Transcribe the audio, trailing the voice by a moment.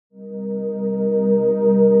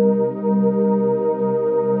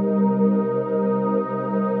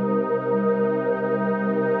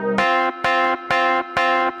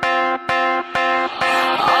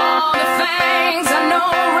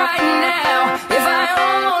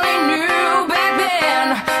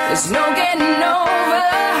There's no getting over,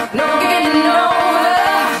 no getting over,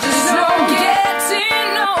 there's no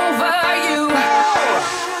getting over you.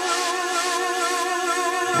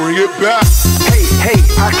 Bring it back. Hey,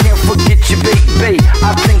 I can't forget you, baby.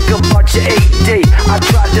 I think about your 8-day. I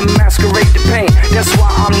tried to masquerade the pain. That's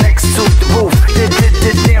why I'm next to the roof.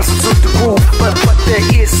 Dancing to the groove, but there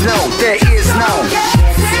is no.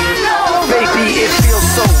 Baby, it feels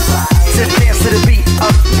so to dance to the beat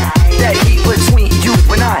of that heat between you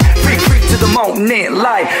and I. Free to the moment,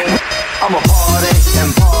 like I'm a party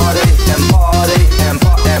and party and party and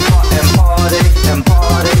party and party and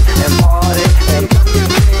party and party and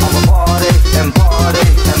I'm a party and party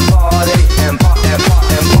and party and party and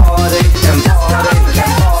party and party and party and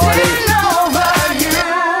party over you.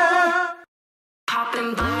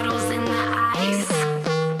 Popping bottles in the ice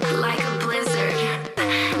like a blizzard.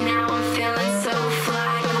 Now I'm feeling so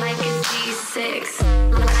fly like a G6,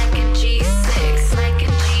 like a G6, like a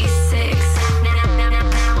G6.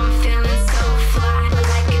 Now I'm feeling so fly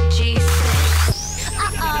like a G6.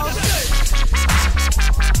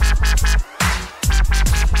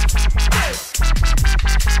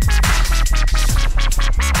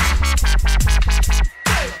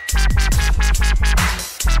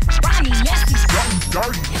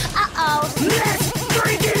 Let's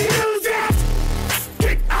freaking use it!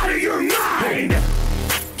 Get out of your mind!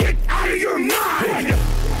 Get out of your mind!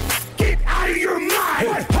 Get out of your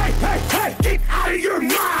mind! Hey! Get out of your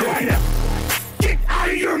mind! Get out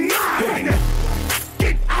of your mind!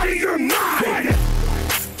 Get out of your mind!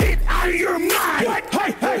 Get out of your mind!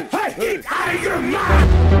 Hey! Get out of your mind!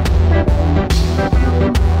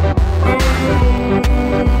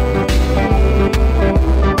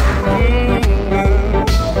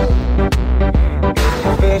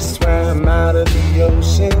 Fish swam out of the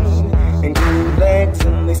ocean and grew legs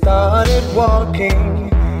and they started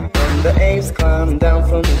walking. And the apes climbed down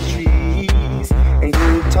from the trees and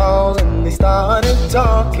grew tall and they started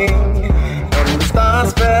talking. And the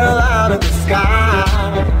stars fell out of the sky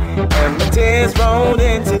and the tears rolled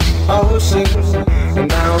into the ocean. And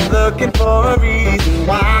now I'm looking for a reason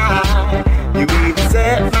why you even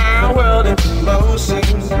set my world into motion.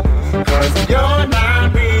 'Cause you're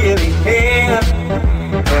not really here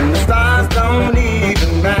and the stars don't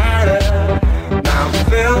even matter. Now I'm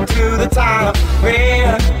filled to the top of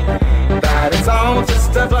fear that it's all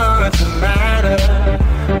just a bunch of matter.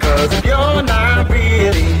 'Cause if you're not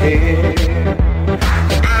really here,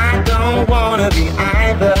 I don't wanna be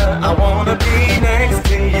either. I wanna be next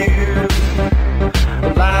to you,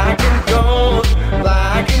 black and gold,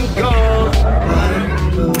 black and gold, black and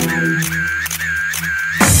gold.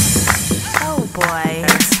 Oh boy,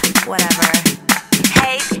 whatever.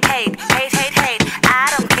 Hate. I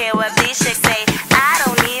don't care what these chicks say. I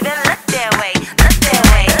don't even look their way. Look their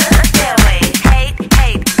way. Hate.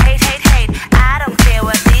 I don't care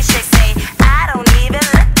what these chicks say. I don't even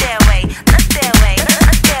look their way. Look their way.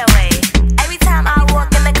 Every time I walk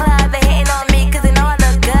in the club, they hating on me 'cause they know I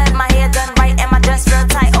look good. My hair done right and my dress real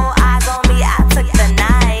tight. All eyes on me. I took the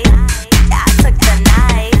night. I took the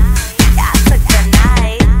night. I took the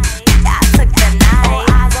night. I took the night. All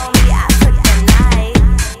eyes on me. I took the night.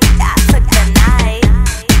 I took the night.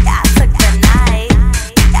 I took the night.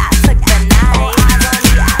 I took the night. All eyes on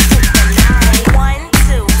me. I took the night. 1,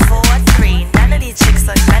 2, 4, 3. None of these chicks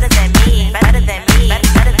look better than me. Better than me.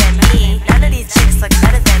 Better than me. None of these chicks look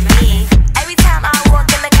better than me. Every time I walk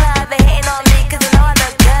in the club, they hating on me 'cause they know I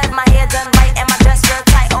look good. My hair done right and my dress real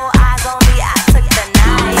tight. All eyes on me. I took the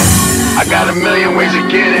night. I got a million ways to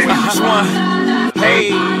get it.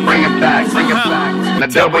 Hey, Bring it back. Now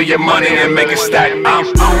double your money and make it stack. I'm on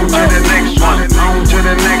to the next one. On to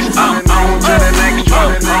the next. On to the next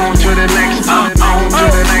one. On to the next. On to the next one. On to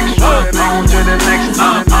the next. On to the next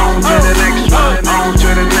one. On to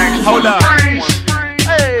the next. hold up.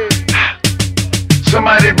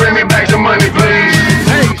 Somebody bring me back some money, please.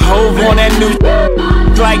 Hove on that new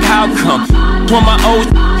like how come? On my old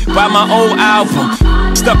by my old album.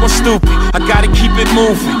 Stuck on stupid, I gotta keep it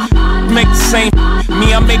moving. Make the same,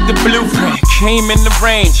 me I make the blueprint. Came in the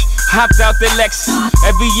range, hopped out the Lexus.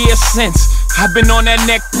 Every year since, I've been on that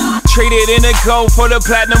neck. Traded in a gold for the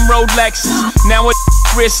platinum Rolexes. Now it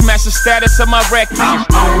wrist match the status of my record. I'm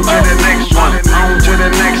on to the next one. On to the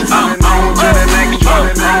next. I'm on to the next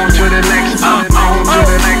one. On to the next. I'm on to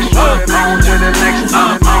the next one. On to the next.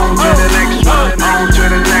 I'm on to the next one. On to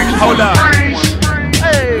the next. Hold up.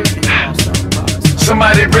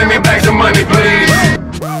 Somebody bring me back some money, please.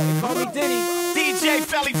 DJ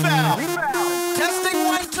Felly Foul. Testing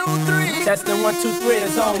 1, 2, 3. Testing 1, 2, 3,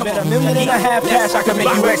 it's on. Bet $1.5 million cash, I can make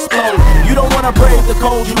you explode. You don't wanna brave the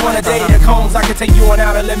cold, you wanna date the combs. I can take you on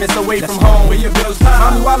outer limits away from home. Where your bills high.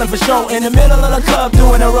 I'm wildin' for show in the middle of the club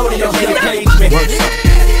doing a rodeo. Get a page, man.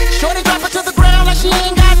 Shorty drop it to the ground like she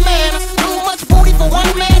ain't got manners. Too much booty for one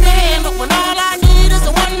man to handle. When all I need is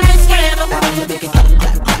a one-night scandal. Why you make it clap,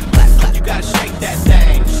 clap, clap, clap, clap? You gotta shake that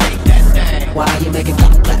thing, shake that thing. Why you make it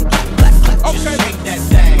clap, clap, clap, clap, clap? Okay. Just shake that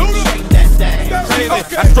thing, shake that thing. Okay.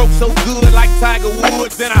 I stroke so good like Tiger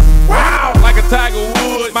Woods, then I wow like a Tiger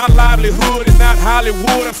Woods. My livelihood is not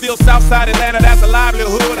Hollywood. I'm still Southside Atlanta, that's a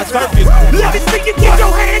livelihood. I surface. Let me see you get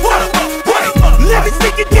your hands up. Let me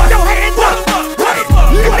see you get your hands up.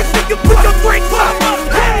 Let me see you put your drinks up.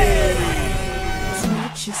 Hey.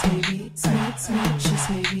 Smooches, baby, smooches,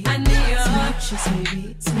 baby. I need you. Smooches,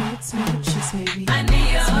 baby, smooches, baby. I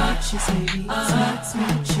need you. Smooches, baby,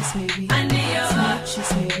 smooches, baby. I need you. Smooches,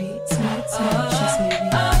 baby, smooches, baby.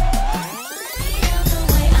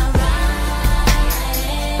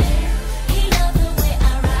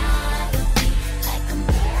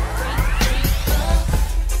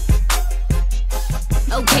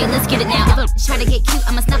 Okay, let's get it now. Try to get cute,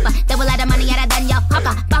 I'm a snuffer. Double out of money, out of done, y'all.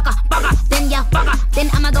 Baka, then y'all baka. Then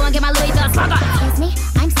I'ma go and get my Louis Vuitton sucker. Excuse me,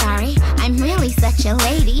 I'm sorry. I'm really such a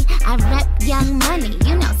lady. I rep Young Money,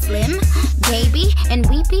 you know Slim, baby. And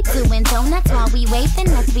we be doing donuts while we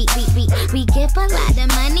waving nuts. We give a lot of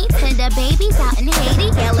money to the babies out in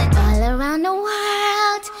Haiti. Yelling all around the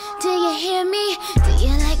world. Do you hear me? Do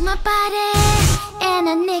you like my body?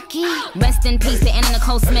 Anna Nikki. Rest in peace to Anna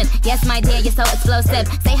Nicole Smith. Yes, my dear, you're so explosive.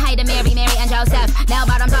 Say hi to Mary, and Joseph. Now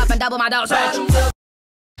bottoms up and double my dosage.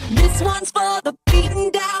 This one's for the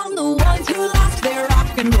beaten down, the ones who lost their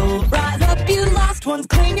rock and roll. Rise up, you lost ones,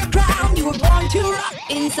 claim your crown. You were born to rock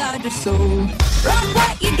inside your soul. Rock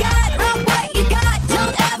what you got, rock what you got.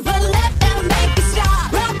 Don't ever let them make you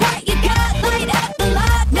stop. Rock what you got, light up the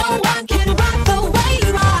light. No one can rock the way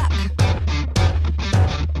you rock.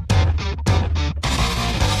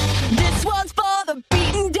 This one's for the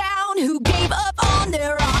beaten down, who gave up on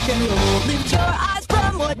their rock and roll. Lift your eyes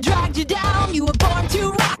from what dragged you down. You were born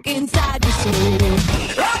to rock inside your soul.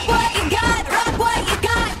 Rock what you got, rock what you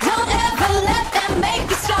got. Don't ever let them make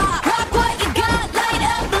you stop. Rock what you got, light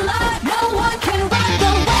up the light. No one can rock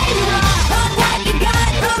the way you rock. Rock what you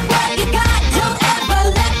got, rock what you got. Don't ever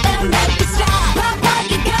let them make you stop. Rock what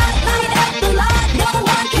you got, light up the light. No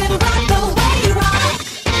one can rock the way you rock.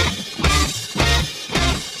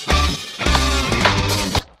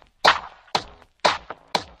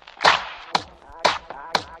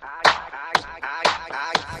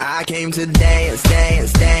 I came to dance,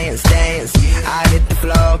 dance, dance, dance. I hit the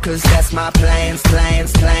floor cause that's my plans,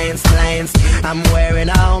 plans, plans, plans. I'm wearing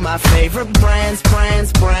all my favorite brands,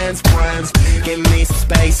 brands, brands, brands. Give me some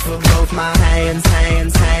space for both my hands,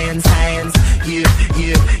 hands, hands, hands. You,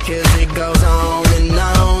 cause it goes on and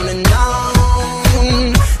on and on.